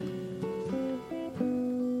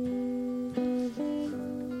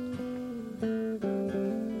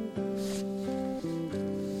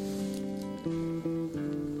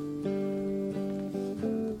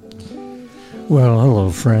Well, hello,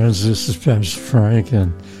 friends. This is Pastor Frank,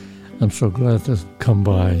 and I'm so glad to come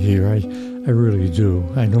by here. I really do.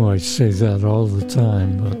 I know I say that all the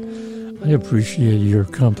time, but I appreciate your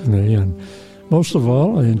company, and most of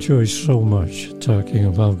all, I enjoy so much talking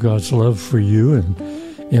about God's love for you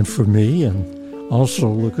and for me, and also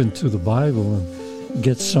look into the Bible and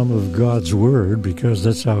get some of God's Word, because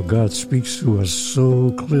that's how God speaks to us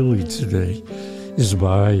so clearly today, is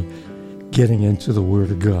by getting into the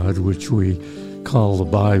Word of God, which we call the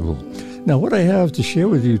Bible. Now, what I have to share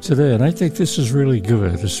with you today, and I think this is really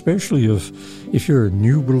good, especially if you're a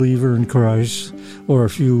new believer in Christ, or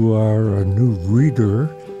if you are a new reader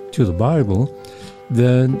to the Bible,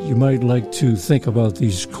 then you might like to think about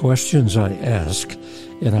these questions I ask,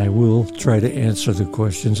 and I will try to answer the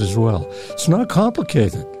questions as well. It's not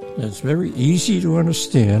complicated. It's very easy to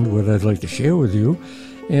understand what I'd like to share with you,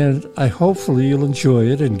 and hopefully you'll enjoy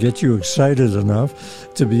it and get you excited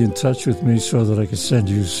enough to be in touch with me so that I can send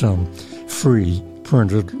you some free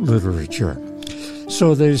printed literature.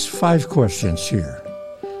 So there's 5 questions here.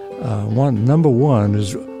 Number one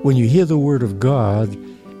is, when you hear the Word of God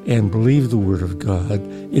and believe the Word of God,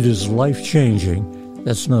 it is life-changing.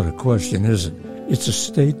 That's not a question, is it? It's a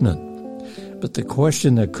statement. But the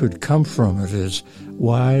question that could come from it is,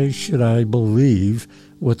 why should I believe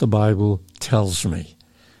what the Bible tells me?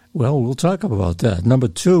 Well, we'll talk about that. Number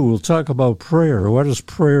 2, we'll talk about prayer. What does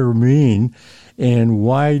prayer mean, and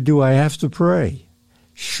why do I have to pray?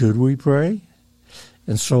 Should we pray?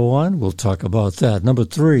 And so on. We'll talk about that. Number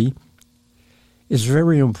 3, it's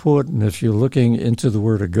very important if you're looking into the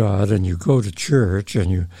Word of God and you go to church,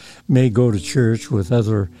 and you may go to church with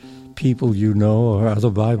other people you know or other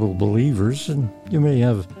Bible believers, and you may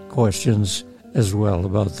have questions as well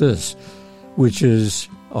about this, which is,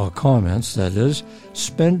 or comments, that is,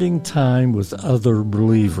 spending time with other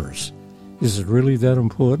believers. Is it really that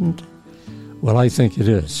important? Well, I think it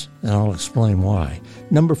is, and I'll explain why.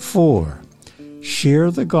 Number 4,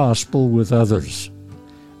 share the gospel with others.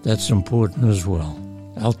 That's important as well.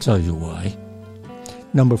 I'll tell you why.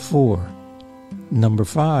 Number 5,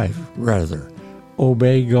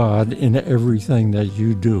 obey God in everything that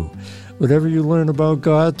you do. Whatever you learn about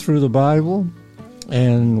God through the Bible,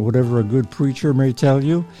 and whatever a good preacher may tell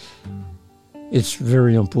you, it's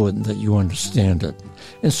very important that you understand it.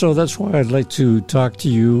 And so that's why I'd like to talk to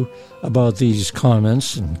you about these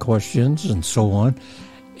comments and questions and so on,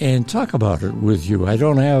 and talk about it with you. I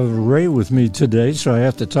don't have Ray with me today, so I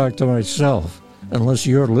have to talk to myself, unless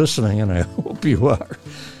you're listening, and I hope you are.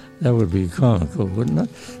 That would be comical, wouldn't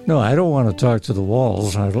it? No, I don't want to talk to the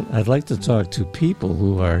walls. I'd like to talk to people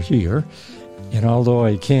who are here. And although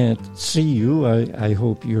I can't see you, I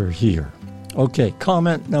hope you're here. Okay,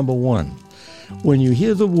 comment number 1. When you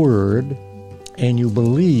hear the Word and you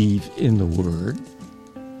believe in the Word,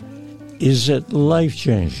 is it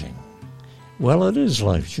life-changing? Well, it is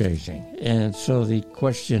life-changing. And so the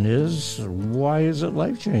question is, why is it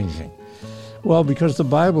life-changing? Well, because the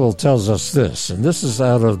Bible tells us this, and this is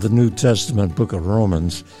out of the New Testament book of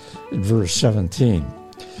Romans, verse 17.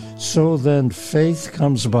 So then faith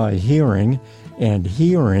comes by hearing, and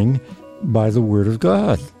hearing by the Word of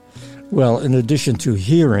God. Well, in addition to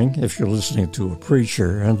hearing, if you're listening to a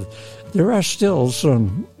preacher, and there are still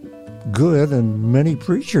some good and many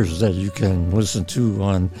preachers that you can listen to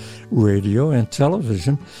on radio and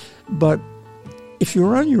television, but if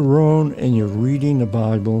you're on your own and you're reading the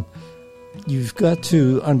Bible, you've got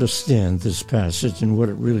to understand this passage and what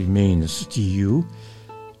it really means to you.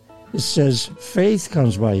 It says, faith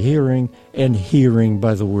comes by hearing, and hearing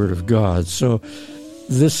by the Word of God. So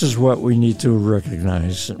this is what we need to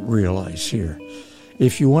recognize and realize here.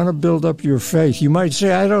 If you want to build up your faith, you might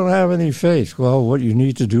say, I don't have any faith. Well, what you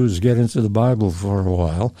need to do is get into the Bible for a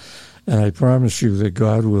while, and I promise you that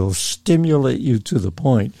God will stimulate you to the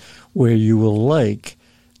point where you will like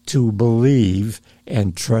to believe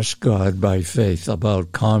and trust God by faith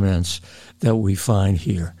about comments that we find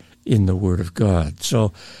here in the Word of God.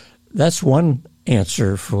 So that's one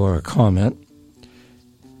answer for a comment,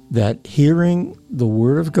 that hearing the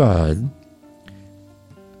Word of God,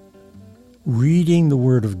 reading the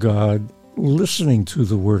Word of God, listening to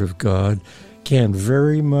the Word of God can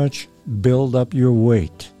very much build up your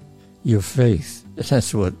weight, your faith.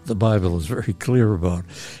 That's what the Bible is very clear about.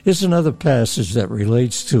 Here's another passage that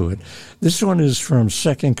relates to it. This one is from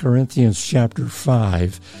 2 Corinthians chapter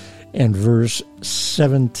 5 and verse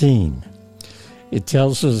 17. It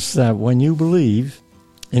tells us that when you believe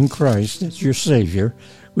in Christ as your Savior,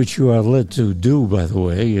 which you are led to do, by the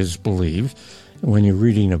way, is believe. And when you're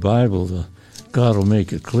reading the Bible, God will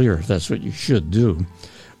make it clear that's what you should do.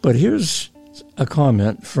 But here's a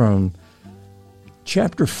comment from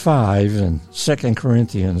chapter 5 in 2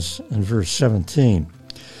 Corinthians and verse 17.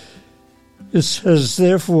 It says,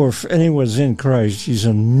 therefore, if anyone's in Christ, he's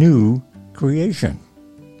a new creation.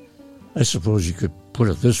 I suppose you could put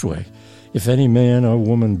it this way. If any man or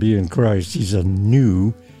woman be in Christ, he's a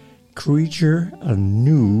new creature, a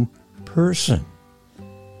new person.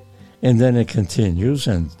 And then it continues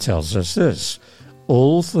and tells us this.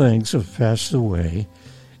 Old things have passed away,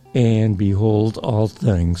 and behold, all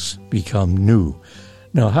things become new.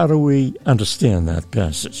 Now, how do we understand that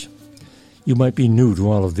passage? You might be new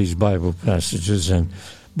to all of these Bible passages and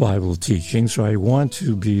Bible teaching, so I want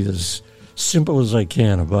to be as simple as I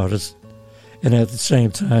can about it. And at the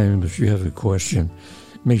same time, if you have a question,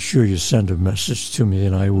 make sure you send a message to me,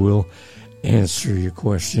 and I will answer your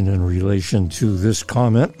question in relation to this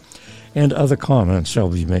comment and other comments I'll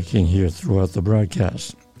be making here throughout the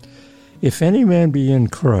broadcast. If any man be in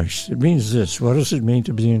Christ, it means this. What does it mean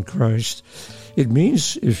to be in Christ? It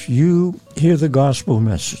means if you hear the gospel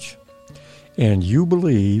message and you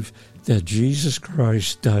believe that Jesus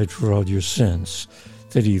Christ died for all your sins,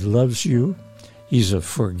 that he loves you, he's a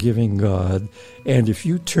forgiving God, and if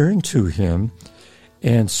you turn to him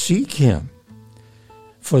and seek him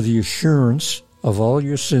for the assurance of all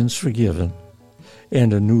your sins forgiven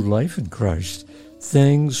and a new life in Christ,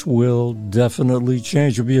 things will definitely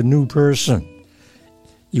change. You'll be a new person.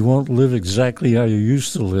 You won't live exactly how you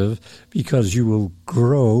used to live because you will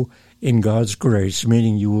grow in God's grace,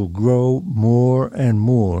 meaning you will grow more and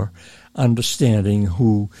more understanding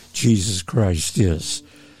who Jesus Christ is.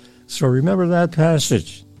 So remember that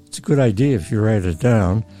passage. It's a good idea if you write it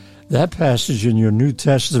down. That passage in your New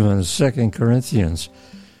Testament is 2 Corinthians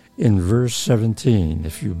in verse 17.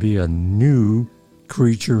 If you be a new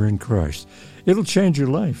creature in Christ, it'll change your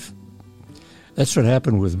life. That's what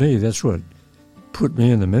happened with me. That's what put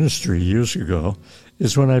me in the ministry years ago,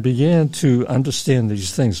 is when I began to understand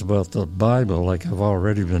these things about the Bible, like I've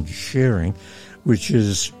already been sharing, which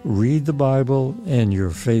is read the Bible and your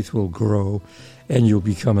faith will grow and you'll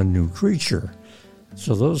become a new creature.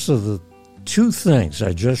 So those are the two things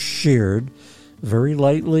I just shared very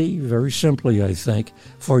lightly, very simply, I think,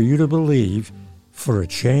 for you to believe for a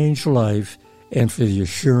changed life and for the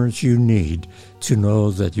assurance you need to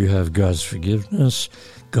know that you have God's forgiveness,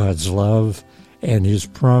 God's love, and his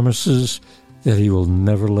promises that he will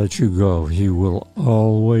never let you go. He will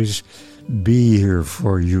always be here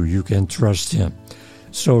for you. You can trust him.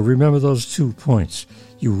 So remember those 2 points.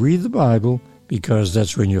 You read the Bible because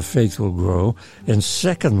that's when your faith will grow. And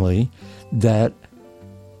secondly, that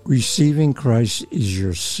receiving Christ as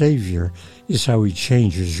your Savior is how he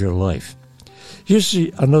changes your life. Here's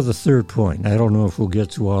another third point. I don't know if we'll get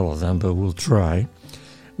to all of them, but we'll try.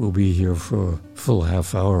 We'll be here for a full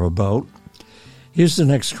half hour about. Here's the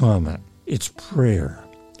next comment. It's prayer.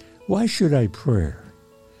 Why should I pray?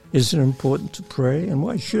 Is it important to pray? And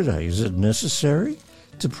why should I? Is it necessary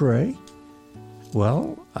to pray?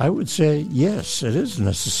 Well, I would say yes, it is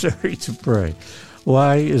necessary to pray.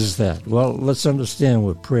 Why is that? Well, let's understand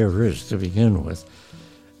what prayer is to begin with.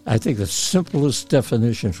 I think the simplest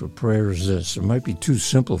definition for prayer is this. It might be too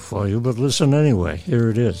simple for you, but listen anyway. Here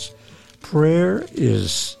it is. Prayer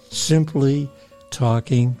is simply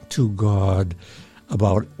talking to God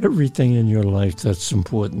about everything in your life that's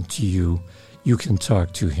important to you. You can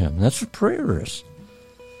talk to him. That's what prayer is.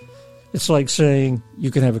 It's like saying you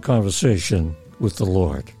can have a conversation with the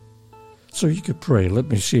Lord. So you could pray. Let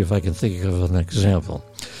me see if I can think of an example.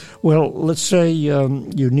 Well, let's say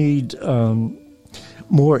you need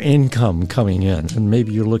more income coming in, and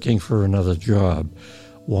maybe you're looking for another job.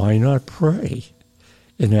 Why not pray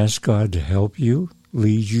and ask God to help you,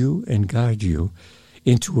 lead you, and guide you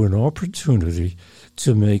into an opportunity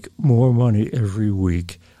to make more money every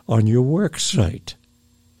week on your work site?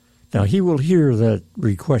 Now, he will hear that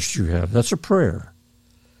request you have. That's a prayer.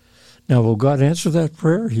 Now, will God answer that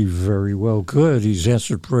prayer? He very well could. He's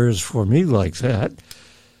answered prayers for me like that.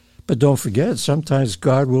 But don't forget, sometimes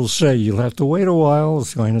God will say, you'll have to wait a while.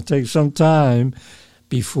 It's going to take some time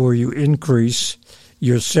before you increase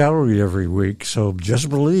your salary every week. So just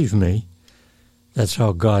believe me. That's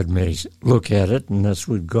how God may look at it, and that's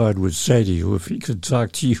what God would say to you if he could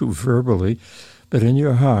talk to you verbally. But in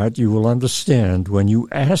your heart, you will understand when you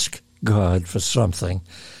ask God for something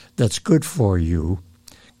that's good for you,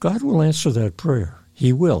 God will answer that prayer.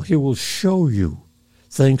 He will. He will show you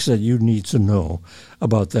things that you need to know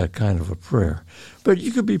about that kind of a prayer. But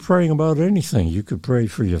you could be praying about anything. You could pray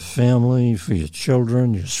for your family, for your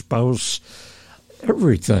children, your spouse,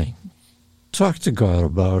 everything. Talk to God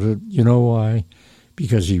about it. You know why?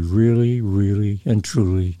 Because he really, really, and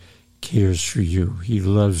truly cares for you. He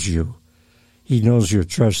loves you. He knows you're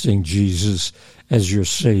trusting Jesus as your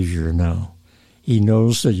Savior now. He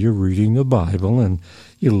knows that you're reading the Bible and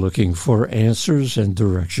you're looking for answers and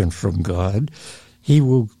direction from God. He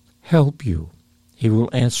will help you. He will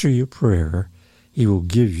answer your prayer. He will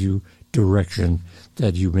give you direction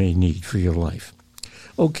that you may need for your life.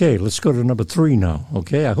 Okay, let's go to number 3 now,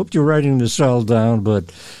 okay? I hope you're writing this all down, but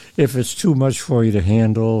if it's too much for you to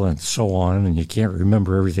handle and so on, and you can't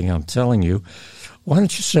remember everything I'm telling you, why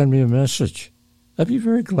don't you send me a message? I'd be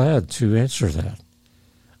very glad to answer that.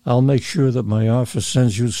 I'll make sure that my office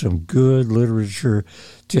sends you some good literature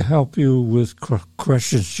to help you with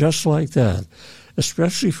questions just like that,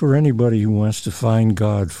 especially for anybody who wants to find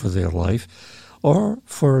God for their life, or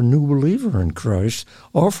for a new believer in Christ,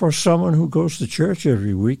 or for someone who goes to church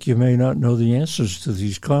every week. You may not know the answers to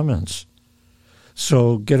these comments.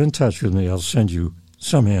 So get in touch with me. I'll send you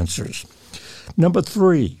some answers. Number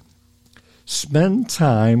 3, spend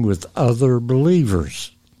time with other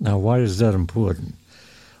believers. Now, why is that important?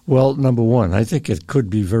 Well, number 1, I think it could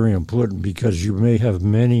be very important because you may have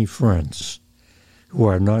many friends who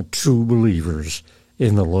are not true believers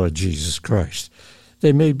in the Lord Jesus Christ.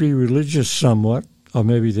 They may be religious somewhat, or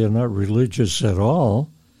maybe they're not religious at all,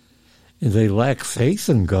 and they lack faith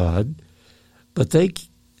in God, but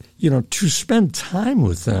to spend time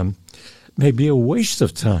with them may be a waste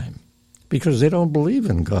of time because they don't believe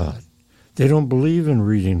in God. They don't believe in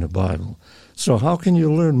reading the Bible. So how can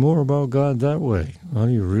you learn more about God that way? Well,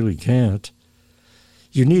 you really can't.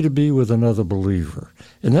 You need to be with another believer.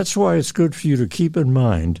 And that's why it's good for you to keep in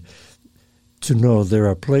mind to know there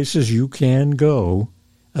are places you can go,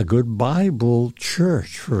 a good Bible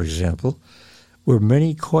church, for example, where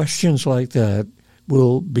many questions like that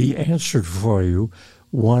will be answered for you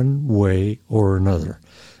one way or another.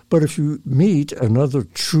 But if you meet another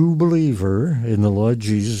true believer in the Lord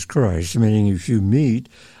Jesus Christ, meaning if you meet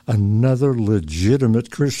another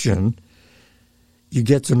legitimate Christian, you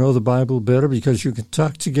get to know the Bible better because you can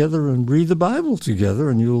talk together and read the Bible together,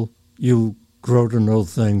 and you'll grow to know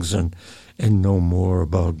things and know more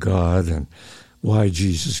about God and why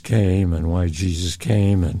Jesus came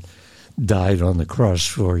and died on the cross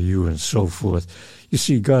for you and so forth. You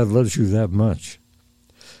see, God loves you that much.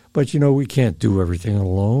 But, we can't do everything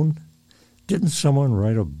alone. Didn't someone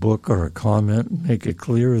write a book or a comment and make it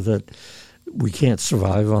clear that we can't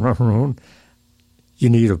survive on our own? You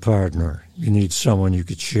need a partner. You need someone you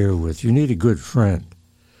could share with. You need a good friend.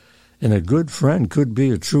 And a good friend could be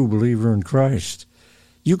a true believer in Christ.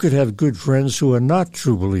 You could have good friends who are not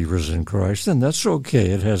true believers in Christ, and that's okay.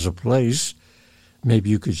 It has a place. Maybe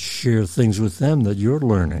you could share things with them that you're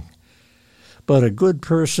learning. But a good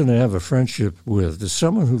person to have a friendship with is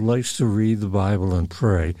someone who likes to read the Bible and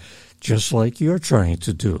pray, just like you're trying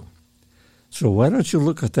to do. So why don't you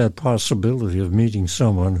look at that possibility of meeting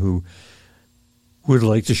someone who would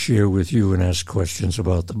like to share with you and ask questions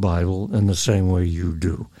about the Bible in the same way you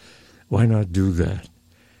do? Why not do that?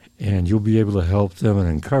 And you'll be able to help them and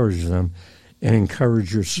encourage them and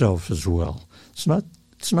encourage yourself as well. It's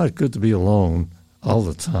not good to be alone all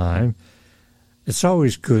the time. It's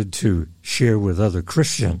always good to share with other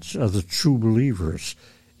Christians, other true believers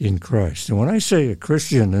in Christ. And when I say a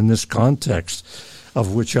Christian in this context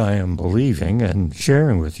of which I am believing and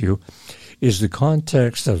sharing with you, is the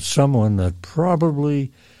context of someone that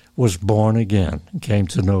probably was born again and came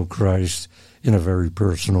to know Christ in a very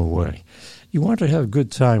personal way. You want to have a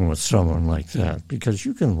good time with someone like that because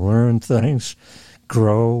you can learn things,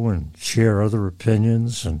 grow, and share other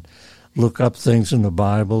opinions and look up things in the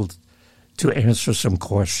Bible to answer some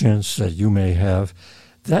questions that you may have.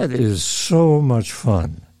 That is so much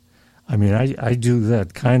fun. I mean, I do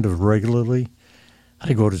that kind of regularly.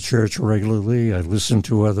 I go to church regularly. I listen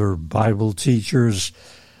to other Bible teachers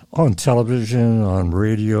on television, on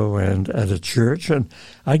radio, and at a church, and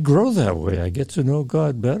I grow that way. I get to know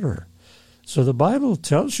God better. So the Bible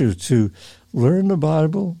tells you to learn the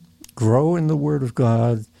Bible, grow in the Word of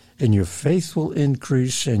God, and your faith will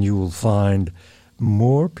increase, and you will find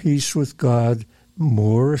more peace with God,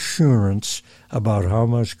 more assurance about how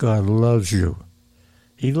much God loves you.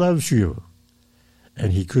 He loves you,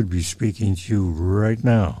 and he could be speaking to you right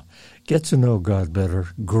now. Get to know God better.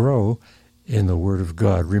 Grow in the Word of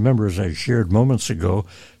God. Remember, as I shared moments ago,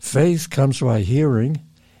 faith comes by hearing,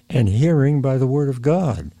 and hearing by the Word of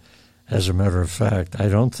God. As a matter of fact, I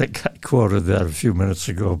don't think I quoted that a few minutes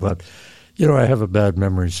ago, but, I have a bad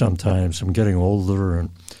memory sometimes. I'm getting older, and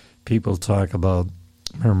people talk about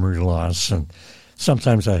memory loss, and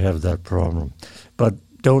sometimes I have that problem. But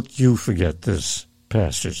don't you forget this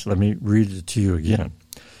passage. Let me read it to you again.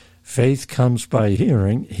 Faith comes by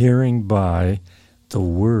hearing, hearing by the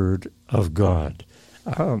Word of God.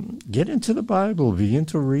 Get into the Bible. Begin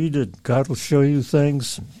to read it. God will show you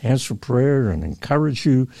things, answer prayer, and encourage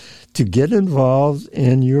you to get involved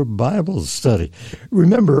in your Bible study.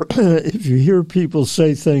 Remember, if you hear people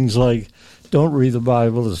say things like, don't read the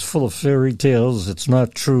Bible, it's full of fairy tales, it's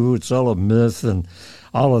not true, it's all a myth, and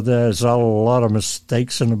all of that, it's all a lot of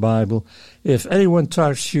mistakes in the Bible. If anyone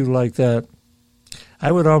talks to you like that,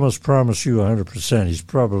 I would almost promise you 100% he's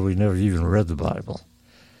probably never even read the Bible.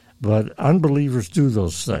 But unbelievers do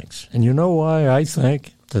those things. And you know why I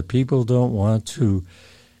think that people don't want to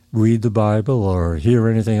read the Bible or hear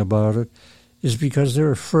anything about it? Is because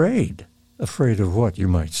they're afraid. Afraid of what, you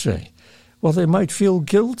might say? Well, they might feel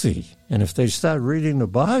guilty. And if they start reading the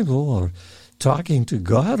Bible or talking to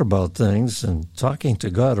God about things and talking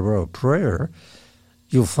to God about prayer,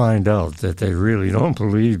 you'll find out that they really don't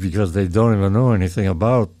believe because they don't even know anything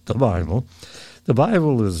about the Bible. The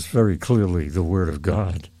Bible is very clearly the Word of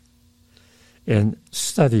God. And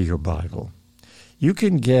study your Bible. You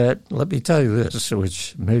can get, let me tell you this,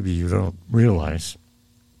 which maybe you don't realize,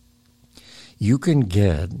 you can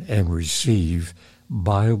get and receive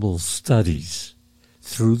Bible studies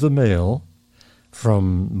through the mail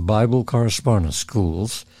from Bible correspondence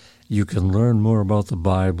schools. You can learn more about the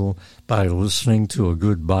Bible by listening to a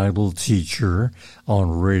good Bible teacher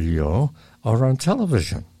on radio or on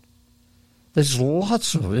television. There's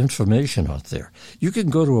lots of information out there. You can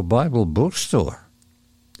go to a Bible bookstore,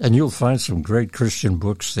 and you'll find some great Christian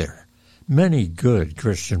books there. Many good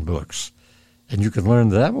Christian books. And you can learn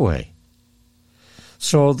that way.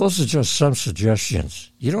 So those are just some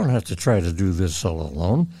suggestions. You don't have to try to do this all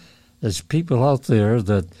alone. There's people out there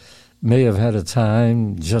that may have had a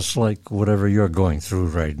time just like whatever you're going through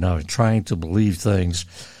right now, trying to believe things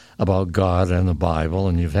about God and the Bible,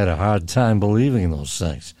 and you've had a hard time believing those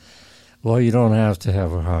things. Well, you don't have to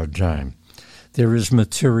have a hard time. There is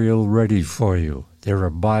material ready for you. There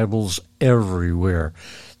are Bibles everywhere.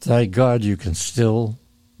 Thank God you can still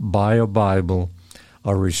buy a Bible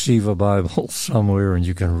or receive a Bible somewhere and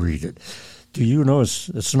you can read it. Do you know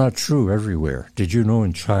it's not true everywhere? Did you know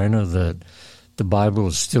in China that the Bible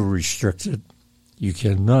is still restricted? You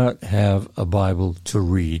cannot have a Bible to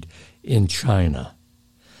read in China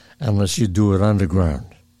unless you do it underground.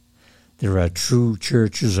 There are true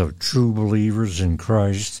churches of true believers in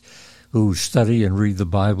Christ who study and read the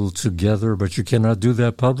Bible together, but you cannot do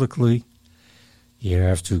that publicly. You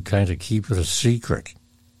have to kind of keep it a secret.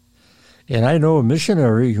 And I know a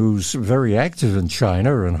missionary who's very active in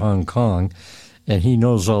China and Hong Kong, and he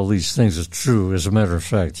knows all these things are true. As a matter of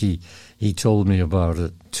fact, he told me about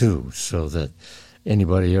it too, so that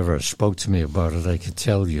anybody ever spoke to me about it, I could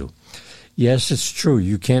tell you. Yes, it's true.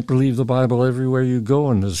 You can't believe the Bible everywhere you go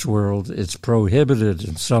in this world. It's prohibited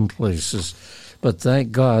in some places. But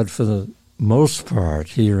thank God for the most part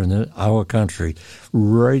here in our country,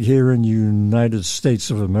 right here in the United States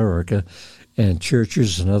of America, and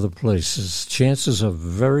churches and other places, chances are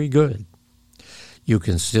very good. You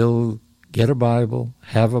can still get a Bible,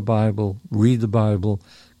 have a Bible, read the Bible,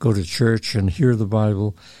 go to church and hear the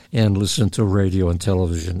Bible, and listen to radio and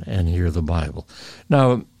television and hear the Bible.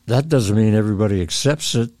 Now, that doesn't mean everybody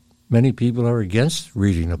accepts it. Many people are against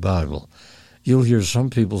reading the Bible. You'll hear some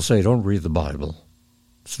people say, don't read the Bible.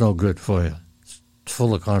 It's no good for you. It's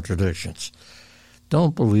full of contradictions.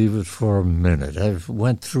 Don't believe it for a minute. I've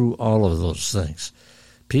went through all of those things.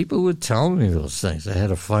 People would tell me those things. I had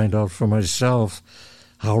to find out for myself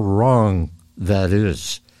how wrong that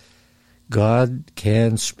is. God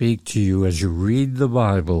can speak to you as you read the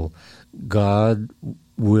Bible. God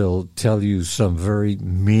will tell you some very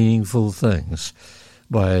meaningful things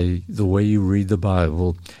by the way you read the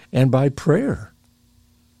Bible and by prayer.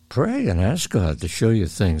 Pray and ask God to show you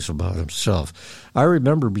things about himself. I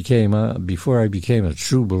remember before I became a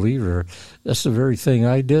true believer, that's the very thing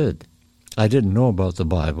I did. I didn't know about the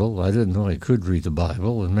Bible. I didn't know I could read the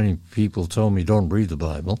Bible, and many people told me don't read the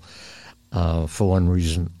Bible for one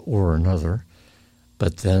reason or another.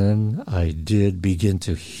 But then I did begin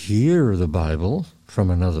to hear the Bible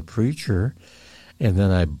from another preacher, and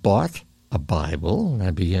then I bought a Bible, and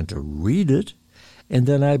I began to read it, and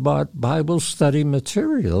then I bought Bible study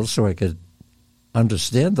material so I could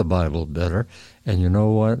understand the Bible better, and you know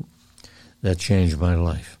what? That changed my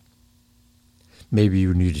life. Maybe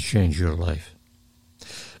you need to change your life.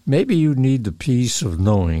 Maybe you need the peace of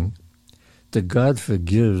knowing that God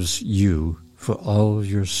forgives you for all of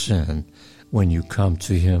your sin when you come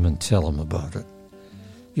to him and tell him about it.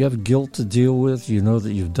 You have guilt to deal with. You know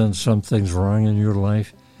that you've done some things wrong in your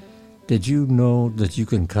life. Did you know that you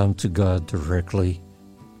can come to God directly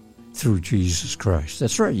through Jesus Christ?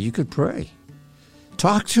 That's right, you could pray.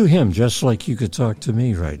 Talk to him just like you could talk to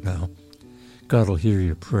me right now. God will hear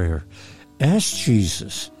your prayer. Ask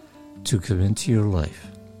Jesus to come into your life,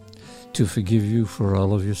 to forgive you for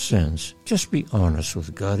all of your sins. Just be honest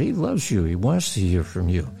with God. He loves you. He wants to hear from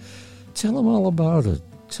you. Tell him all about it.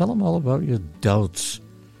 Tell him all about your doubts.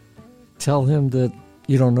 Tell him that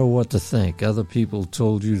you don't know what to think. Other people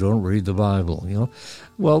told you don't read the Bible,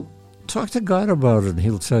 Well, talk to God about it, and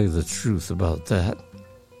he'll tell you the truth about that.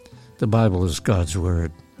 The Bible is God's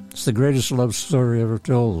Word. It's the greatest love story ever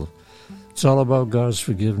told. It's all about God's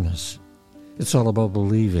forgiveness. It's all about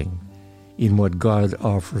believing in what God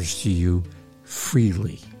offers to you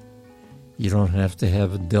freely. You don't have to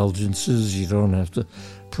have indulgences. You don't have to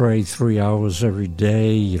pray 3 hours every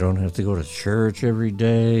day. You don't have to go to church every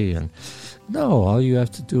day. And no, all you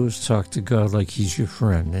have to do is talk to God like he's your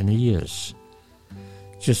friend, and he is.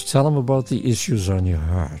 Just tell him about the issues on your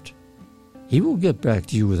heart. He will get back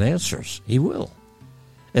to you with answers. He will.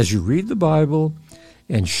 As you read the Bible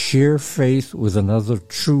and share faith with another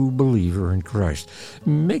true believer in Christ,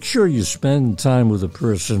 make sure you spend time with a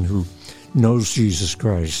person who knows Jesus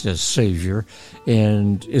Christ as Savior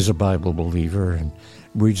and is a Bible believer and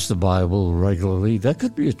reads the Bible regularly. That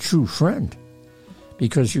could be a true friend,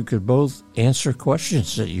 because you could both answer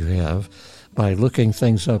questions that you have by looking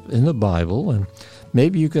things up in the Bible, and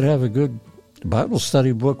maybe you could have a good Bible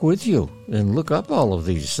study book with you and look up all of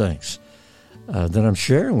these things that I'm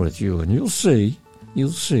sharing with you, and you'll see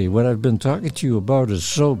what I've been talking to you about is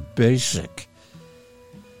so basic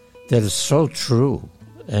that it's so true,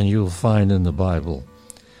 and you'll find in the Bible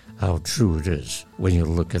how true it is when you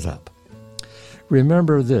look it up.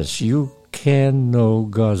 Remember this, you can know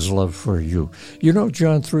God's love for you. You know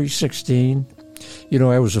John 3:16?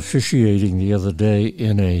 I was officiating the other day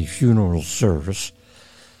in a funeral service,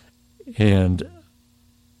 and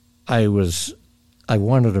I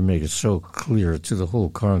wanted to make it so clear to the whole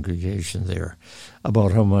congregation there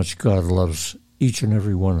about how much God loves each and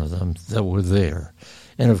every one of them that were there.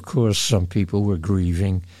 And of course, some people were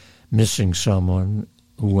grieving, missing someone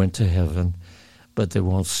who went to heaven, but they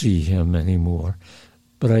won't see him anymore.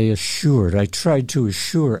 But I tried to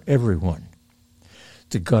assure everyone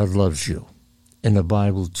that God loves you. And the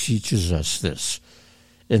Bible teaches us this.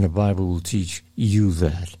 And the Bible will teach you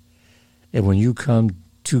that. And when you come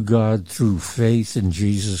to God through faith in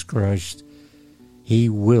Jesus Christ, he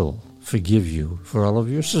will forgive you for all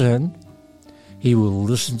of your sin. He will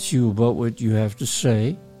listen to you about what you have to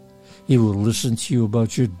say. He will listen to you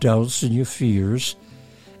about your doubts and your fears.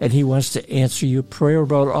 And he wants to answer your prayer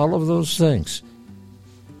about all of those things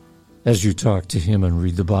as you talk to him and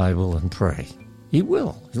read the Bible and pray. He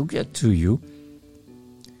will. He'll get to you.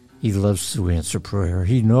 He loves to answer prayer.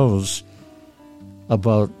 He knows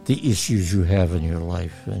about the issues you have in your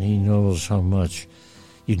life, and he knows how much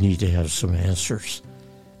you need to have some answers.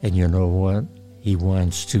 And you know what? He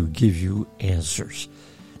wants to give you answers.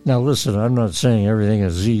 Now listen, I'm not saying everything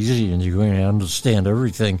is easy and you're going to understand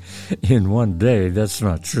everything in one day. That's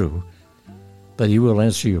not true. But he will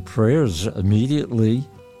answer your prayers immediately,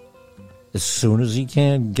 as soon as he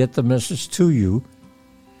can get the message to you,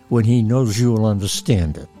 when he knows you will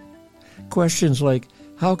understand it. Questions like,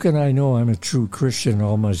 how can I know I'm a true Christian and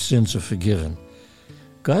all my sins are forgiven?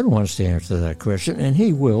 God wants to answer that question, and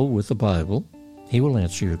he will with the Bible. He will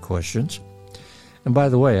answer your questions. And by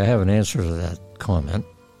the way, I have an answer to that comment.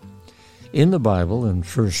 In the Bible, in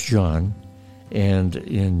 1 John and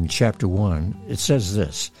in chapter 1, it says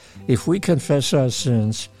this: if we confess our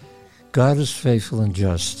sins, God is faithful and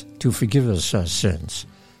just to forgive us our sins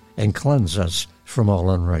and cleanse us from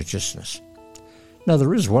all unrighteousness. Now,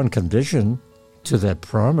 there is one condition to that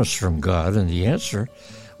promise from God, and the answer,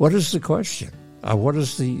 what is the question? What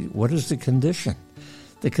is the condition?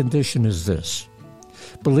 The condition is this: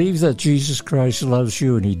 believe that Jesus Christ loves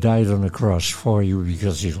you and he died on the cross for you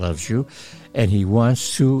because he loves you, and he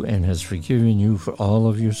wants to and has forgiven you for all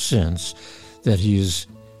of your sins that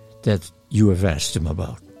you have asked him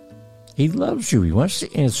about. He loves you. He wants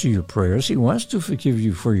to answer your prayers. He wants to forgive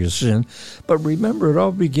you for your sin. But remember, it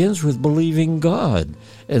all begins with believing God.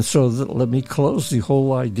 And so let me close the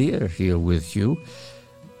whole idea here with you.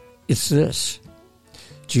 It's this: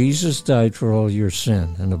 Jesus died for all your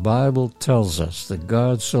sin. And the Bible tells us that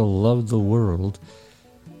God so loved the world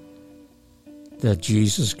that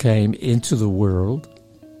Jesus came into the world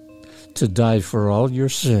to die for all your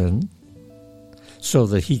sin so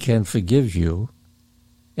that he can forgive you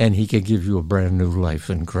and he can give you a brand new life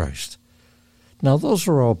in Christ. Now, those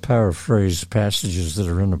are all paraphrased passages that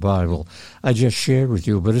are in the Bible I just shared with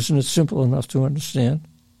you, but isn't it simple enough to understand?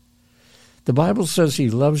 The Bible says he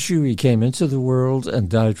loves you, he came into the world and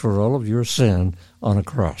died for all of your sin on a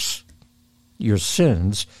cross. Your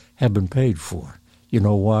sins have been paid for. You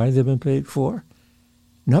know why they've been paid for?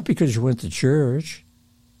 Not because you went to church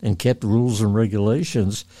and kept rules and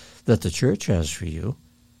regulations that the church has for you.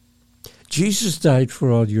 Jesus died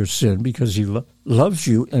for all your sin because he loves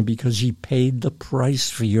you and because he paid the price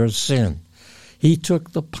for your sin. He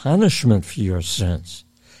took the punishment for your sins.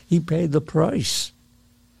 He paid the price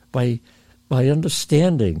by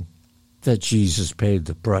understanding that Jesus paid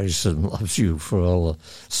the price and loves you for all the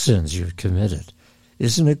sins you've committed.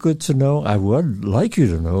 Isn't it good to know? I would like you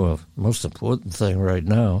to know the most important thing right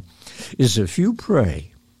now is if you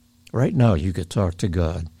pray, right now you could talk to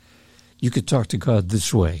God. You could talk to God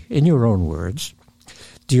this way, in your own words.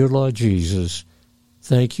 Dear Lord Jesus,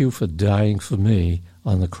 thank you for dying for me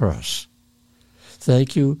on the cross.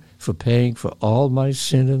 Thank you for paying for all my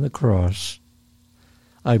sin in the cross.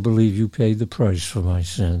 I believe you paid the price for my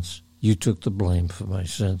sins. You took the blame for my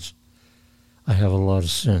sins. I have a lot of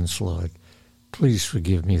sins, Lord. Please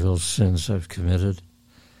forgive me those sins I've committed.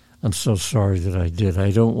 I'm so sorry that I did.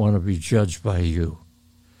 I don't want to be judged by you.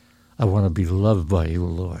 I want to be loved by you,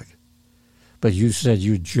 Lord. But you said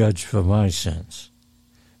you'd judge for my sins.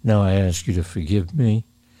 Now I ask you to forgive me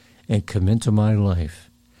and come into my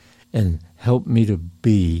life and help me to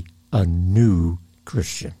be a new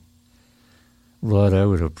Christian. Lord, I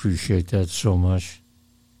would appreciate that so much.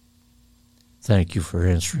 Thank you for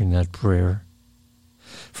answering that prayer.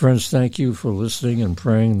 Friends, thank you for listening and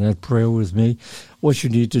praying that prayer with me. What you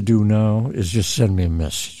need to do now is just send me a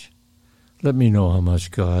message. Let me know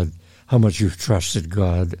how much you've trusted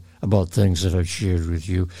God about things that I've shared with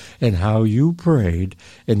you and how you prayed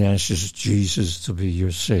and asked Jesus to be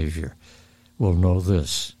your Savior. Well, know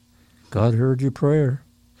this. God heard your prayer.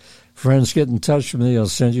 Friends, get in touch with me. I'll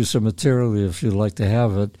send you some material if you'd like to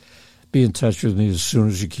have it. Be in touch with me as soon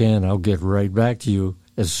as you can. I'll get right back to you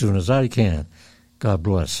as soon as I can. God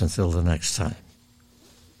bless until the next time.